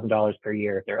 $7,000 per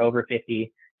year if they're over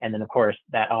 50. And then, of course,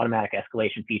 that automatic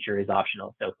escalation feature is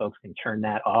optional. So folks can turn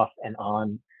that off and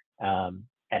on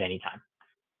at any time.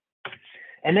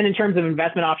 And then in terms of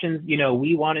investment options, you know,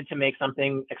 we wanted to make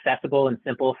something accessible and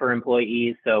simple for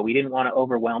employees. So we didn't want to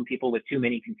overwhelm people with too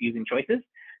many confusing choices.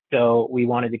 So we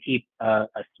wanted to keep a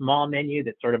small menu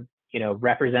that sort of, you know,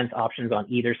 represents options on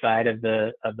either side of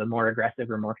the more aggressive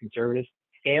or more conservative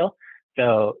scale.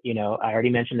 So, you know, I already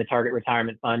mentioned the target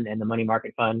retirement fund and the money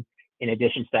market fund. In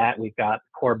addition to that, we've got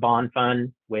the core bond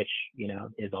fund, which, you know,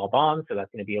 is all bonds. So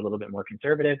that's going to be a little bit more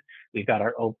conservative. We've got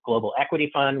our global equity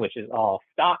fund, which is all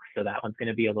stocks. So that one's going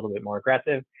to be a little bit more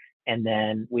aggressive. And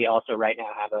then we also right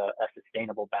now have a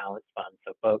sustainable balance fund.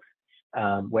 So folks,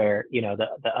 where, you know,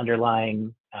 the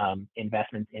underlying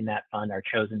investments in that fund are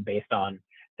chosen based on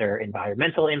their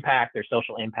environmental impact, their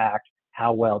social impact,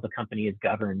 how well the company is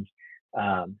governed.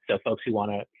 So folks who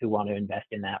want to invest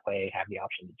in that way have the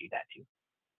option to do that too.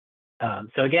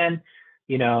 So again,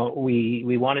 you know,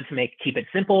 we wanted to keep it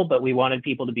simple, but we wanted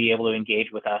people to be able to engage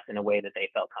with us in a way that they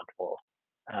felt comfortable,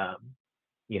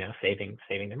 you know, saving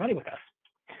their money with us.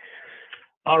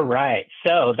 All right,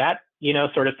 so that, you know,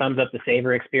 sort of sums up the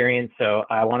saver experience. So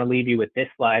I want to leave you with this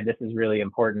slide. This is really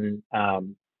important.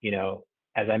 You know,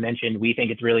 as I mentioned, we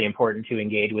think it's really important to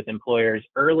engage with employers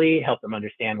early, help them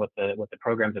understand what the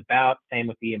program's about. Same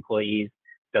with the employees.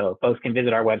 So folks can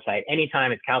visit our website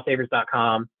anytime. It's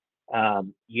calsavers.com.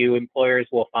 You employers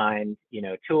will find, you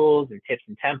know, tools and tips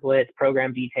and templates,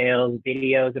 program details,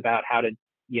 videos about how to,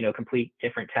 you know, complete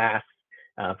different tasks,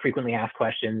 frequently asked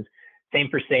questions. Same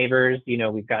for savers. You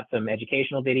know, we've got some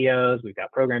educational videos, we've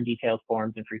got program details,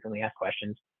 forms, and frequently asked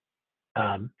questions.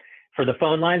 For the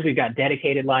phone lines, we've got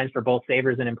dedicated lines for both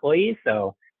savers and employees.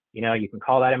 So, you know, you can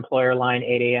call that employer line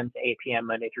 8 a.m. to 8 p.m.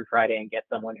 Monday through Friday and get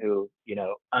someone who, you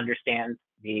know, understands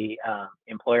the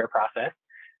employer process.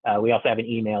 We also have an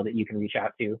email that you can reach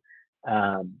out to.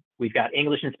 We've got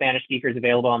English and Spanish speakers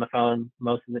available on the phone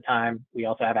most of the time. We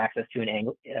also have access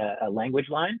to a language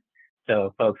line.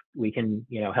 So folks, we can,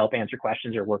 you know, help answer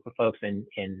questions or work with folks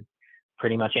in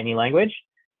pretty much any language.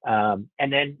 And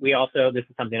then we also, this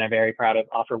is something I'm very proud of,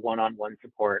 offer one-on-one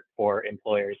support for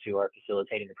employers who are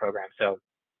facilitating the program. So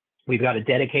we've got a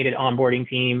dedicated onboarding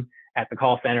team at the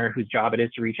call center whose job it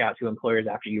is to reach out to employers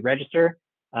after you register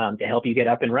to help you get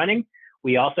up and running.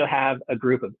 We also have a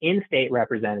group of in-state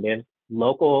representatives,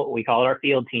 local, we call it our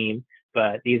field team,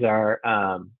 but these are,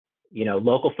 you know,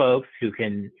 local folks who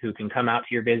can come out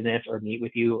to your business or meet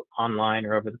with you online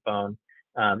or over the phone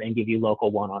and give you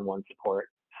local one-on-one support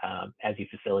as you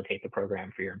facilitate the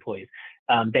program for your employees.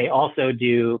 They also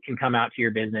can come out to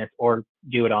your business or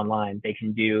do it online. They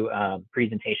can do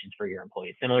presentations for your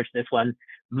employees, similar to this one,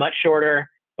 much shorter,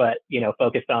 but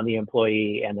focused on the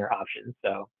employee and their options.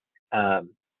 So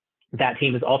that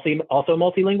team is also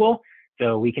multilingual.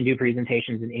 So we can do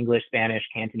presentations in English, Spanish,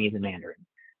 Cantonese, and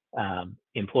Mandarin,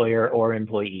 employer or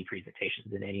employee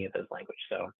presentations in any of those languages.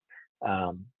 So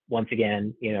once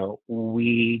again,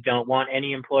 we don't want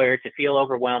any employer to feel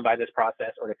overwhelmed by this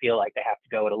process or to feel like they have to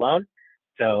go it alone.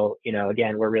 So,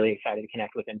 again, we're really excited to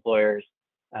connect with employers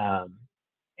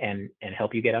and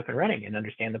help you get up and running and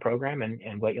understand the program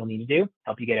and what you'll need to do,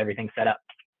 help you get everything set up.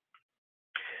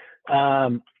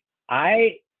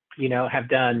 I have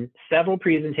done several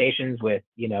presentations with,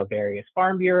 various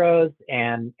farm bureaus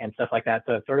and stuff like that.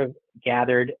 So I've sort of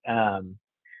gathered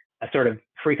a sort of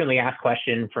frequently asked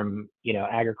question from,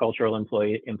 agricultural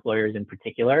employers in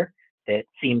particular that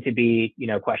seem to be,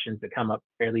 questions that come up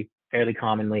fairly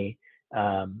commonly,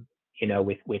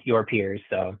 with your peers.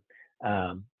 So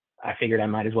I figured I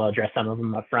might as well address some of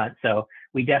them up front. So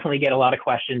we definitely get a lot of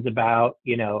questions about,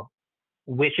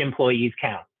 which employees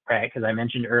count, right? Because I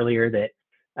mentioned earlier that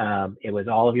it was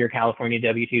all of your California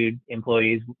W-2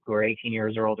 employees who are 18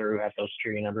 years or older who have Social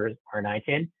Security numbers or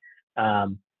NITIN.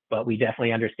 But we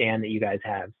definitely understand that you guys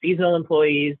have seasonal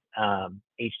employees,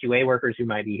 H-2A workers who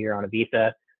might be here on a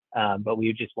visa. But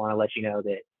we just want to let you know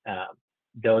that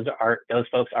those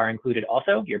folks are included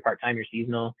also. Your part-time, your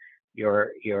seasonal,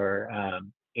 your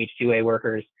H-2A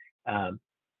workers.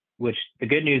 Which the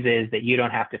good news is that you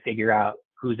don't have to figure out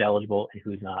who's eligible and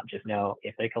who's not. Just know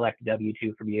if they collect a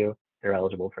W-2 from you, they're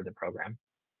eligible for the program.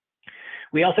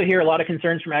 We also hear a lot of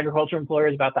concerns from agricultural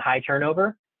employers about the high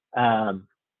turnover.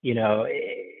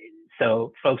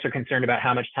 So folks are concerned about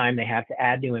how much time they have to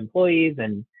add new employees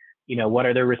and, what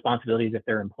are their responsibilities if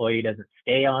their employee doesn't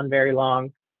stay on very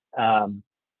long.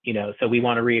 So we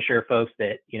want to reassure folks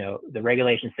that, the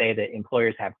regulations say that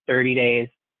employers have 30 days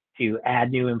to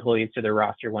add new employees to their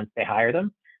roster once they hire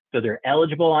them. So they're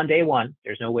eligible on day one.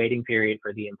 There's no waiting period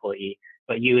for the employee,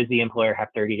 but you as the employer have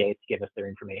 30 days to give us their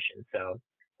information. So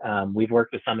we've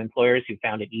worked with some employers who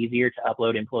found it easier to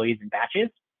upload employees in batches.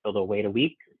 So they'll wait a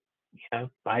week,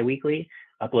 bi-weekly,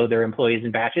 upload their employees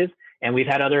in batches. And we've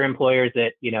had other employers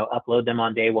that, upload them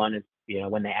on day one. Is,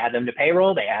 when they add them to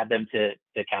payroll, they add them to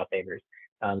CalSavers.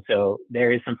 So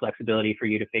there is some flexibility for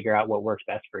you to figure out what works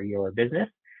best for your business.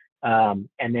 And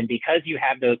then because you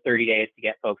have those 30 days to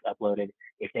get folks uploaded,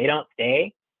 if they don't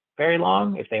stay very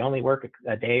long, if they only work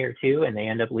a day or two and they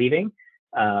end up leaving,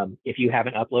 if you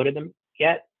haven't uploaded them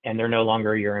yet and they're no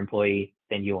longer your employee,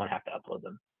 then you won't have to upload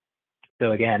them.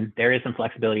 So again, there is some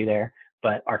flexibility there,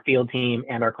 but our field team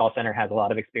and our call center has a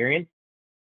lot of experience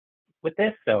with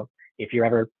this. So if you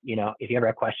ever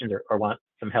have questions or want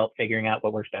some help figuring out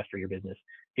what works best for your business,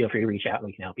 feel free to reach out and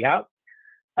we can help you out.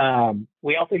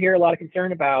 We also hear a lot of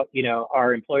concern about,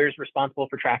 are employers responsible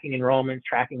for tracking enrollments,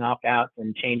 tracking opt-outs,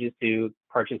 and changes to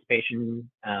participation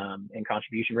and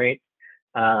contribution rates.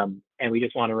 And we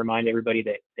just want to remind everybody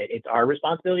that it's our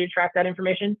responsibility to track that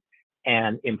information,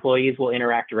 and employees will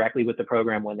interact directly with the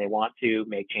program when they want to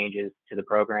make changes to the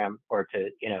program or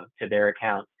to their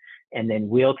account. And then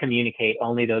we'll communicate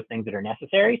only those things that are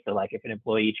necessary. So like if an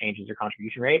employee changes their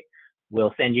contribution rate,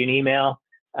 we'll send you an email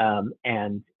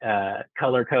and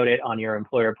color code it on your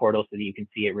employer portal so that you can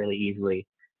see it really easily.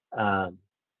 And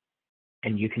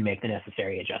you can make the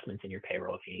necessary adjustments in your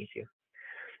payroll if you need to.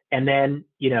 And then,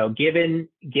 given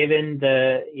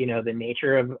the, the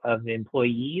nature of the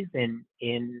employees in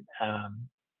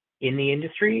the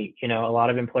industry, a lot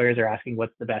of employers are asking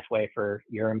what's the best way for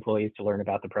your employees to learn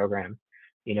about the program,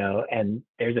 and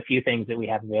there's a few things that we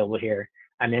have available here.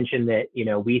 I mentioned that,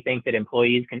 we think that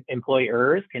employers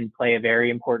can play a very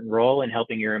important role in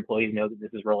helping your employees know that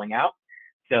this is rolling out.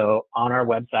 So on our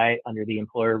website, under the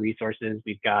employer resources,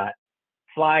 we've got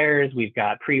flyers, we've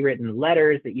got pre-written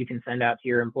letters that you can send out to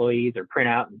your employees or print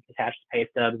out and attach to pay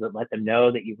stubs that let them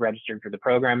know that you've registered for the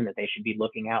program and that they should be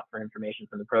looking out for information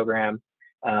from the program.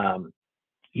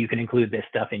 You can include this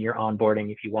stuff in your onboarding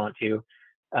if you want to.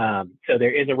 So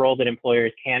there is a role that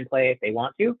employers can play if they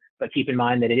want to, but keep in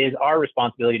mind that it is our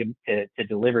responsibility to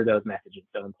deliver those messages.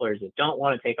 So employers that don't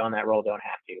want to take on that role don't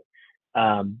have to.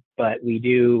 But we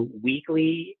do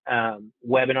weekly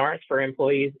webinars for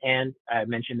employees, and I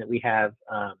mentioned that we have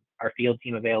our field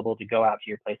team available to go out to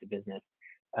your place of business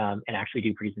and actually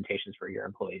do presentations for your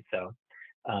employees. So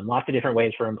lots of different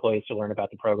ways for employees to learn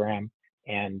about the program.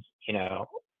 And,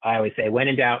 I always say, when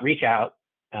in doubt, reach out,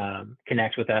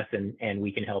 connect with us, and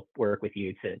we can help work with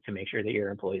you to make sure that your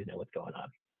employees know what's going on.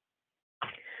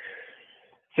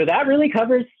 So that really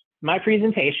covers my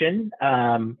presentation.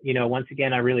 Once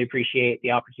again, I really appreciate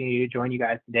the opportunity to join you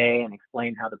guys today and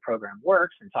explain how the program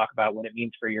works and talk about what it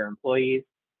means for your employees.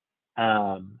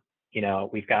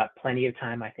 We've got plenty of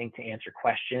time, I think, to answer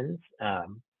questions.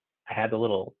 I had the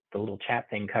little chat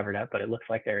thing covered up, but it looks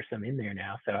like there are some in there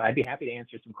now. So I'd be happy to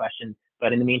answer some questions.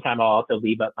 But in the meantime, I'll also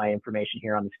leave up my information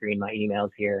here on the screen, my emails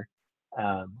here,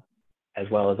 as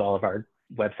well as all of our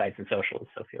websites and socials.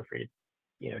 So feel free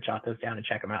to, jot those down and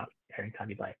check them out anytime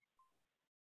you'd like.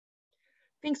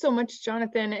 Thanks so much,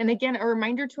 Jonathan. And again, a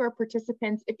reminder to our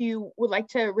participants, if you would like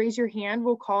to raise your hand,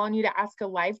 we'll call on you to ask a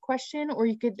live question, or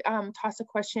you could toss a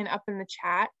question up in the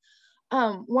chat.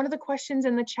 One of the questions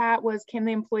in the chat was, can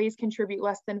the employees contribute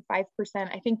less than 5%?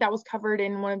 I think that was covered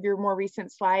in one of your more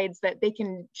recent slides, that they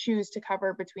can choose to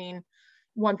cover between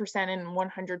 1% and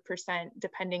 100%,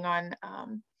 depending on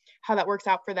how that works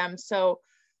out for them. So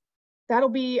that'll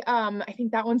be, I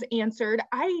think that one's answered.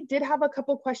 I did have a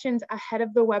couple questions ahead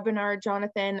of the webinar,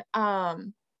 Jonathan.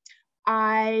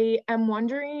 I am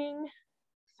wondering,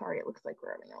 sorry, it looks like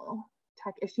we're having a little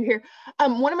tech issue here.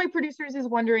 One of my producers is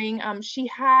wondering, she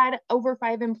had over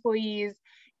 5 employees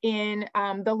in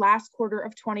the last quarter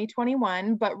of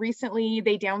 2021, but recently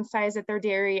they downsized at their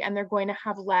dairy and they're going to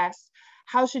have less.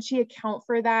 How should she account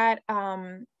for that?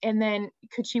 And then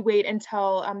could she wait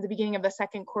until the beginning of the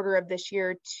second quarter of this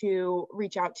year to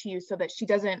reach out to you so that she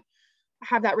doesn't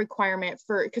have that requirement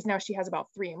because now she has about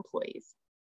 3 employees?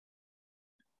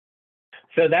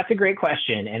 So that's a great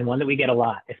question, and one that we get a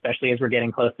lot, especially as we're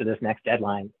getting close to this next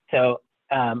deadline. So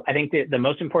I think that the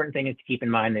most important thing is to keep in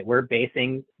mind that we're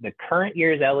basing the current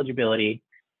year's eligibility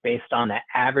based on the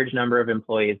average number of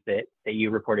employees that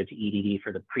you reported to EDD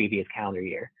for the previous calendar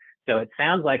year. So it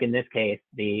sounds like in this case,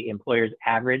 the employer's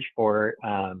average for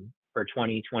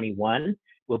 2021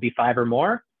 will be 5 or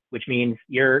more, which means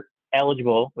you're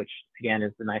eligible, which again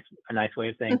is a nice way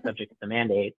of saying subject to the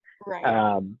mandate.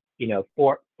 Right.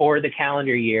 For the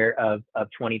calendar year of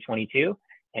 2022,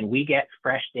 and we get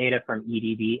fresh data from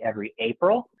EDD every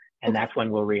April, and that's when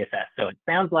we'll reassess. So it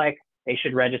sounds like they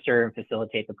should register and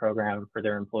facilitate the program for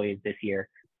their employees this year.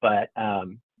 But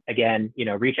again,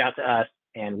 reach out to us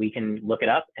and we can look it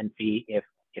up and see if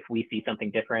we see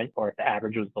something different, or if the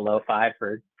average was below 5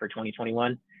 for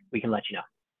 2021, we can let you know.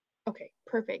 Okay,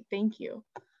 perfect. Thank you.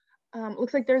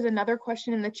 Looks like there's another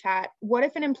question in the chat. What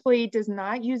if an employee does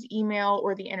not use email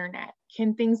or the internet?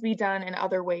 Can things be done in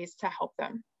other ways to help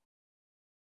them?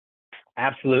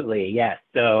 Absolutely, yes.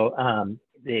 So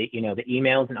the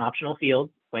email is an optional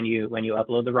field when you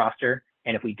upload the roster.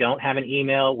 And if we don't have an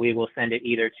email, we will send it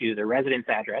either to the residence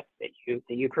address that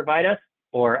you provide us,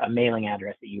 or a mailing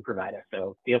address that you provide us.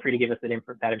 So feel free to give us that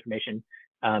information.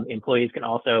 Employees can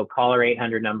also call our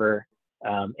 800 number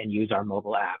and use our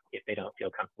mobile app if they don't feel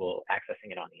comfortable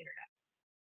accessing it on the internet.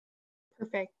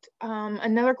 Perfect.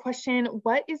 Another question,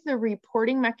 what is the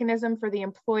reporting mechanism for the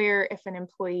employer if an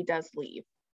employee does leave?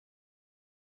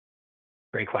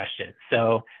 Great question.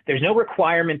 So there's no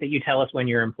requirement that you tell us when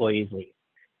your employees leave,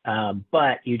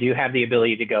 but you do have the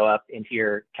ability to go up into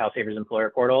your CalSavers employer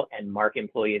portal and mark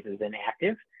employees as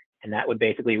inactive, and that would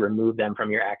basically remove them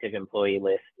from your active employee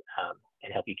list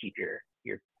and help you keep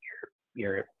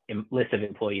your list of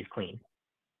employees clean.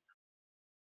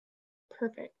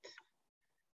 Perfect.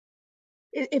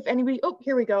 If anybody, oh,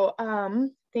 here we go.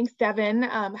 Thanks, Devin.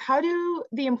 How do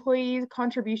the employees'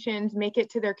 contributions make it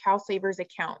to their CalSavers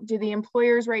account? Do the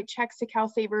employers write checks to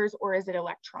CalSavers, or is it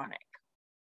electronic?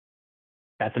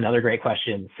 That's another great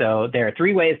question. So there are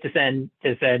 3 ways to send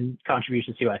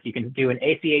contributions to us. You can do an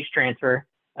ACH transfer.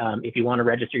 If you want to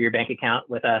register your bank account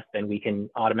with us, then we can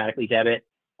automatically debit,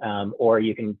 or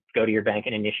you can go to your bank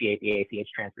and initiate the ACH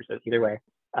transfer. So either way,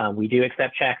 we do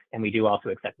accept checks, and we do also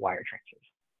accept wire transfers.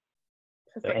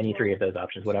 Perfect. So any 3 of those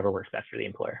options, whatever works best for the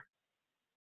employer.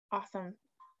 Awesome.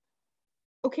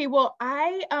 Okay, well,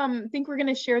 I think we're going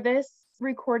to share this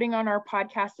recording on our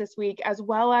podcast this week, as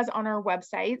well as on our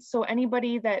website. So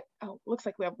anybody that, looks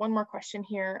like we have one more question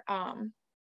here.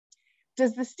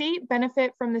 Does the state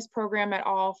benefit from this program at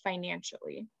all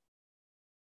financially?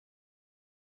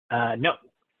 No.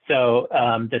 So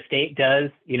the state does,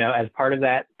 as part of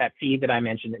that fee that I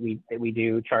mentioned that we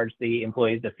do charge the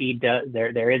employees, the fee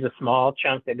there is a small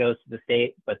chunk that goes to the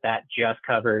state, but that just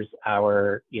covers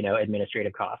our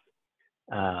administrative costs.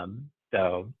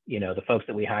 So the folks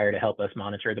that we hire to help us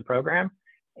monitor the program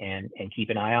and keep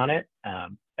an eye on it,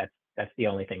 that's the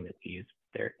only thing that's used.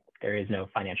 There is no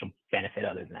financial benefit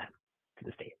other than that to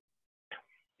the state.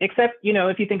 Except,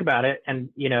 if you think about it, and,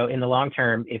 in the long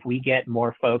term, if we get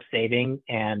more folks saving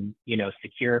and,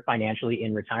 secure financially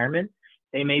in retirement,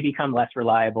 they may become less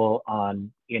reliable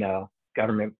on,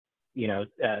 government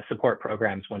support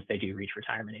programs once they do reach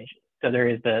retirement age. So there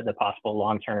is the possible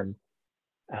long-term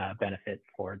benefit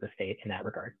for the state in that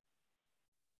regard.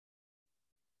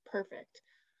 Perfect.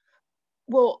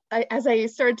 Well, as I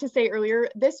started to say earlier,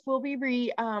 this will be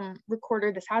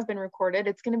recorded. This has been recorded.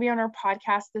 It's going to be on our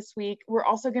podcast this week. We're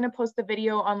also going to post the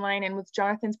video online, and with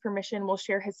Jonathan's permission, we'll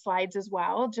share his slides as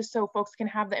well, just so folks can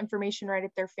have the information right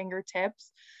at their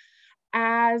fingertips.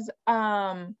 As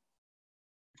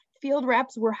field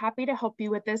reps, we're happy to help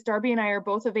you with this. Darby and I are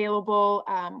both available.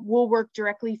 We'll work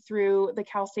directly through the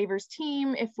CalSavers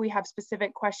team if we have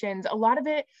specific questions. A lot of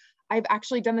it, I've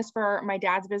actually done this for my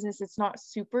dad's business. It's not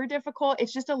super difficult.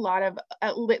 It's just a lot of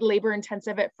labor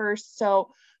intensive at first.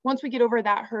 So once we get over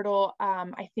that hurdle,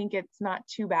 I think it's not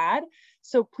too bad.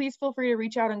 So please feel free to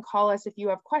reach out and call us if you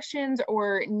have questions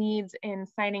or needs in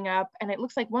signing up. And it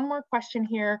looks like one more question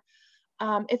here.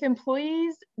 If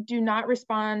employees do not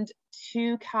respond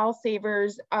to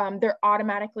CalSavers, they're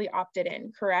automatically opted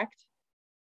in, correct?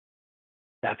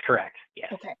 That's correct,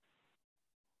 yes. Okay,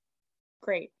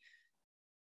 great.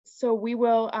 So we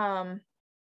will,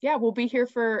 we'll be here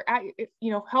for,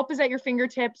 help is at your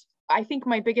fingertips. I think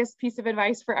my biggest piece of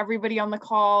advice for everybody on the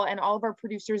call and all of our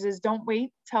producers is don't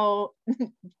wait till,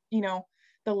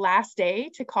 the last day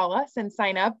to call us and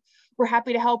sign up. We're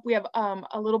happy to help. We have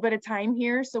a little bit of time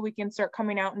here so we can start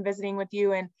coming out and visiting with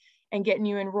you and getting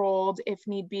you enrolled if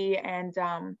need be. And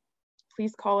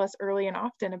please call us early and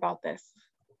often about this.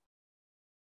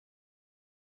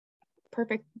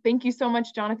 Perfect. Thank you so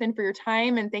much, Jonathan, for your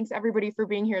time. And thanks everybody for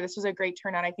being here. This was a great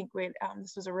turnout. I think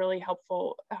this was a really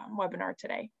helpful webinar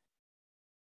today.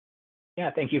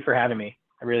 Yeah, thank you for having me.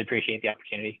 I really appreciate the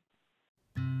opportunity.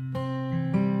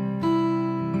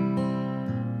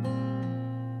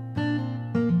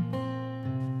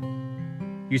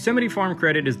 Yosemite Farm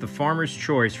Credit is the farmer's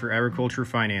choice for agriculture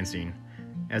financing.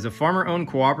 As a farmer-owned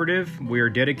cooperative, we are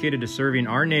dedicated to serving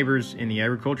our neighbors in the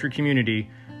agriculture community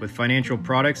with financial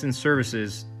products and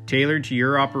services tailored to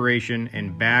your operation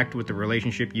and backed with a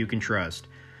relationship you can trust.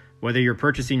 Whether you're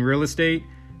purchasing real estate,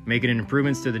 making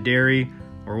improvements to the dairy,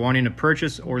 or wanting to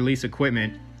purchase or lease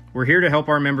equipment, we're here to help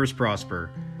our members prosper.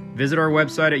 Visit our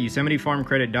website at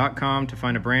YosemiteFarmCredit.com to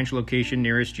find a branch location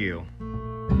nearest you.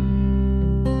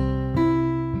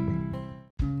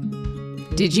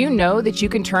 Did you know that you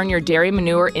can turn your dairy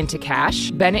manure into cash?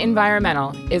 Bennett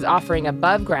Environmental is offering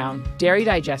above-ground dairy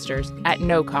digesters at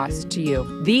no cost to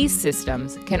you. These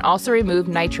systems can also remove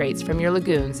nitrates from your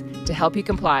lagoons to help you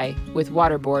comply with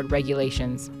water board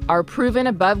regulations. Our proven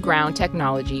above-ground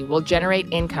technology will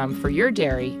generate income for your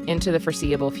dairy into the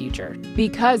foreseeable future.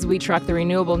 Because we truck the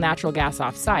renewable natural gas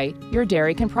off-site, your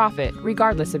dairy can profit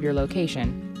regardless of your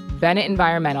location. Bennett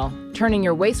Environmental, turning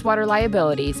your wastewater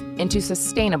liabilities into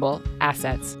sustainable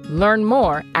assets. Learn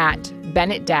more at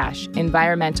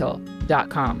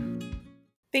bennett-environmental.com.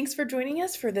 Thanks for joining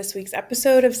us for this week's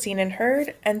episode of Seen and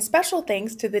Heard, and special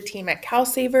thanks to the team at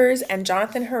CalSavers and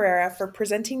Jonathan Herrera for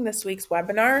presenting this week's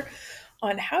webinar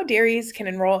on how dairies can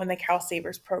enroll in the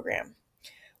CalSavers program.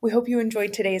 We hope you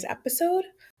enjoyed today's episode.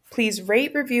 Please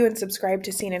rate, review, and subscribe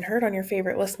to Seen and Heard on your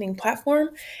favorite listening platform,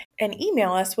 and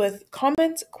email us with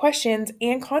comments, questions,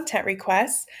 and content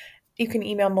requests. You can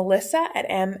email Melissa at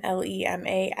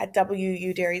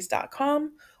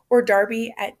mlema@wudairies.com or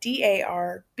Darby at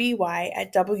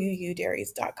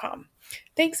darby@wudairies.com.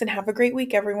 Thanks, and have a great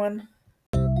week, everyone.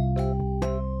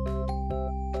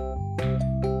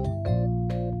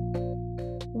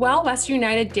 While Western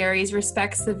United Dairies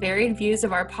respects the varied views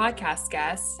of our podcast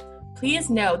guests, please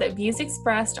know that views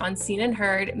expressed on Seen and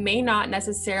Heard may not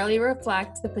necessarily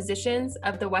reflect the positions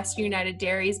of the Western United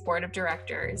Dairies Board of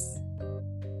Directors.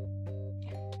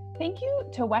 Thank you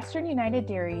to Western United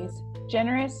Dairies'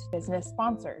 generous business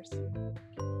sponsors: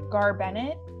 Gar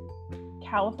Bennett,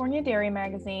 California Dairy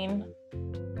Magazine,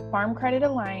 Farm Credit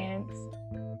Alliance,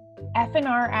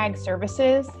 F&R Ag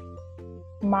Services,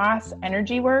 Moss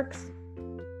Energy Works,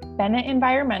 Bennett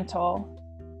Environmental,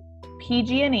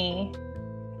 PG&E,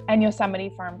 and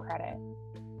Yosemite Farm Credit.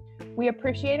 We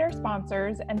appreciate our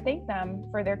sponsors and thank them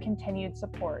for their continued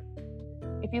support.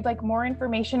 If you'd like more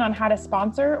information on how to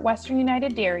sponsor Western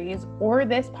United Dairies or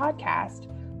this podcast,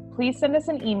 please send us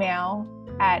an email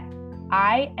at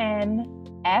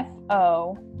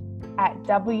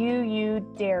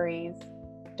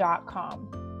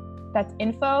info@wudairies.com. That's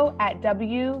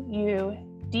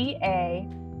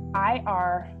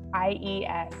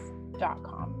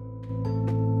info@wudairies.com.